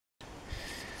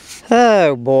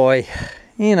Oh boy,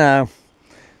 you know,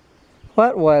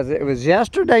 what was it? It was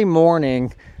yesterday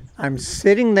morning. I'm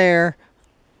sitting there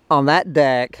on that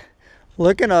deck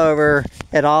looking over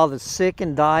at all the sick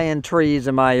and dying trees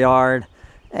in my yard.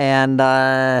 And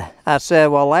I said,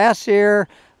 well, last year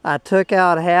I took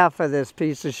out half of this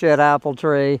piece of shit apple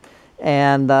tree.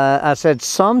 And I said,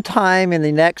 sometime in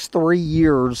the next 3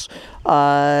 years,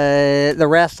 the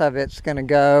rest of it's gonna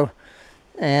go.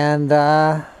 And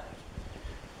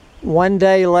one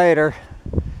day later,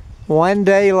 so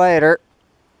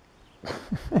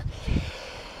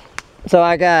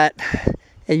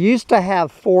it used to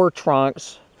have 4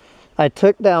 trunks. I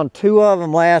took down 2 of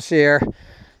them last year.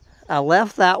 I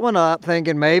left that one up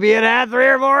thinking maybe it had 3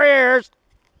 or 4 years.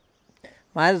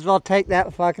 Might as well take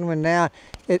that fucking one down.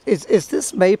 It's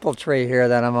this maple tree here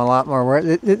that I'm a lot more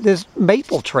worried. This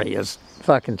maple tree is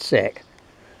fucking sick.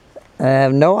 I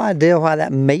have no idea why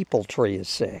that maple tree is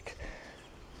sick.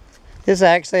 This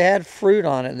actually had fruit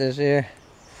on it this year.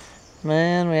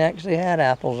 Man, we actually had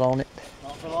apples on it.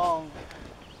 Not for long.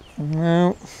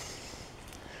 No.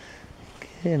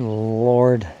 Good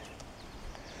Lord.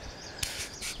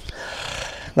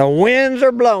 The winds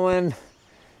are blowing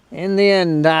in the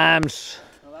endimes.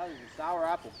 Well, that was a sour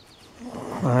apple.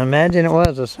 I imagine it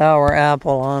was a sour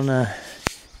apple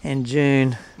in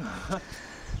June.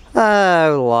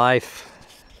 Oh, life.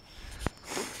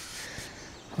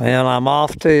 Well, I'm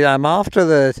off to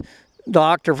the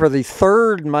doctor for the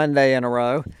 3rd Monday in a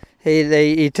row.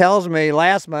 He tells me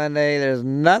last Monday, there's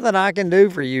nothing I can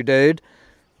do for you, dude.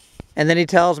 And then he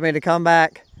tells me to come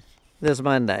back this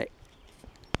Monday.